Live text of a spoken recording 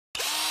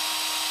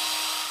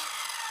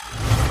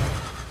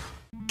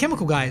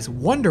Chemical Guy's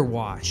Wonder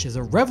Wash is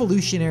a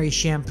revolutionary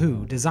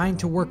shampoo designed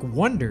to work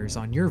wonders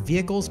on your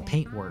vehicle's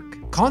paintwork.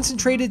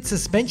 Concentrated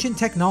suspension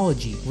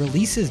technology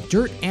releases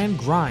dirt and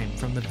grime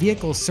from the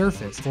vehicle's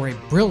surface for a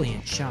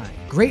brilliant shine.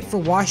 Great for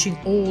washing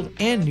old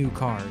and new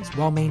cars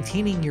while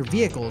maintaining your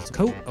vehicle's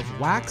coat of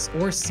wax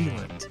or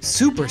sealant.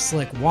 Super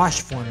Slick Wash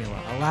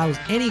Formula allows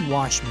any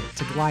wash mitt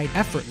to glide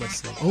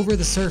effortlessly over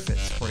the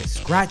surface for a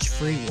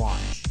scratch-free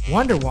wash.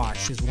 Wonder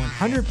Wash is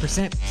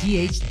 100%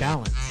 pH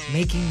balanced,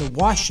 making the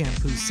wash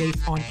shampoo safe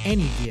on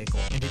any vehicle,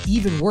 and it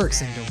even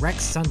works in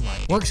direct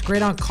sunlight. Works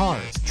great on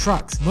cars,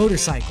 trucks,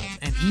 motorcycles,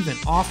 and even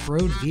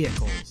off-road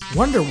vehicles.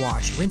 Wonder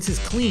Wash rinses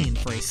clean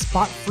for a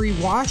spot-free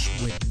wash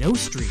with no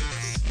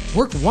streaks.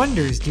 Work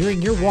wonders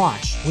during your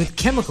wash with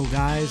Chemical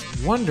Guy's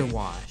Wonder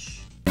Wash.